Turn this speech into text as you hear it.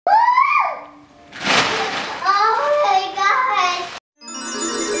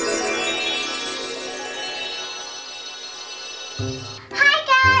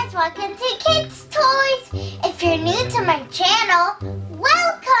channel,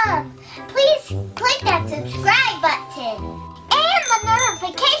 welcome! Please click that subscribe button and the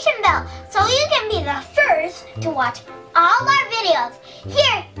notification bell so you can be the first to watch all our videos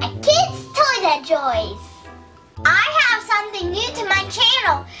here at Kids Toys and Joys. I have something new to my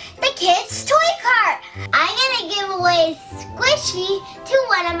channel, the Kids Toy Cart. I'm going to give away Squishy to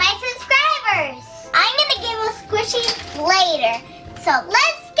one of my subscribers. I'm going to give a Squishy later, so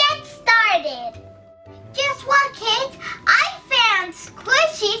let's get started. Guess what, kids? I found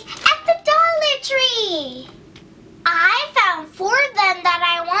Squishies at the Dollar Tree. I found 4 of them that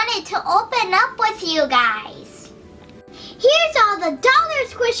I wanted to open up with you guys. Here's all the dollar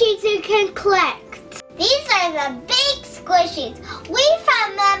Squishies you can collect. These are the big Squishies. We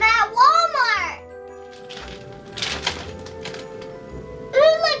found them at Walmart.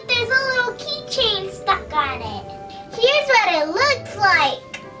 Ooh, look, there's a little keychain stuck on it. Here's what it looks like.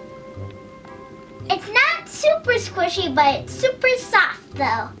 It's not super squishy, but it's super soft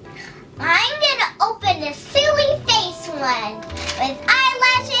though. I'm gonna open the silly face one with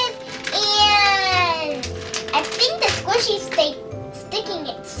eyelashes, and I think the squishy's sticking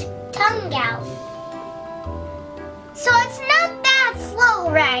its tongue out. So it's not that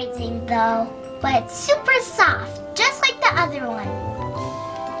slow rising though, but it's super soft, just like the other one.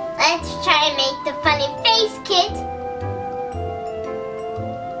 Let's try and make the funny face, kids.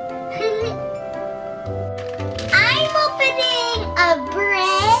 I'm opening a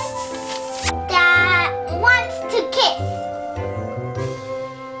bread that wants to kiss.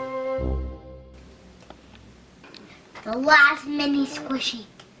 The last mini squishy.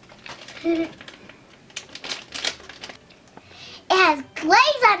 It has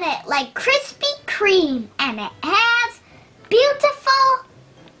glaze on it like Krispy Kreme, and it has beautiful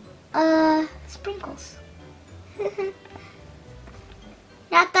sprinkles.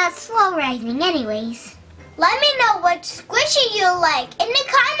 Not that slow rising anyways. Let me know which squishy you like in the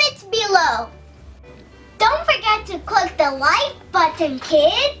comments below. Don't forget to click the like button,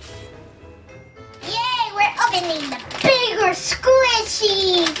 kids. Yay, we're opening the bigger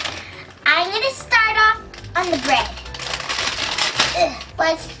squishy. I'm gonna start off on the bread.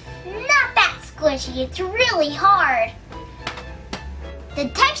 But it's not that squishy, it's really hard. The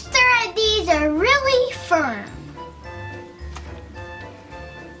texture of these are really firm.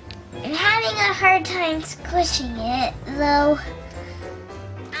 I'm having a hard time squishing it, though.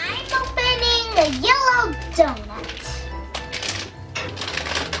 I'm opening the yellow donut.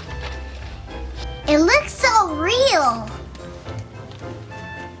 It looks so real.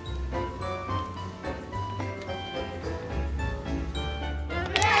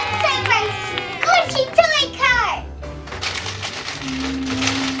 Super squishy toy cart.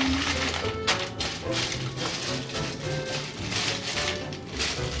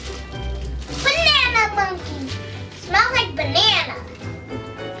 Monkey. Smells like banana.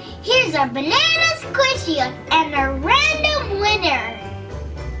 Here's our banana squishy and a random winner.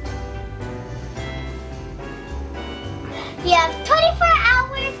 You have 24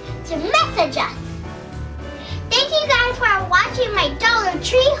 hours to message us. Thank you guys for watching my Dollar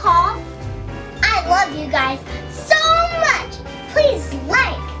Tree haul. I love you guys so much. Please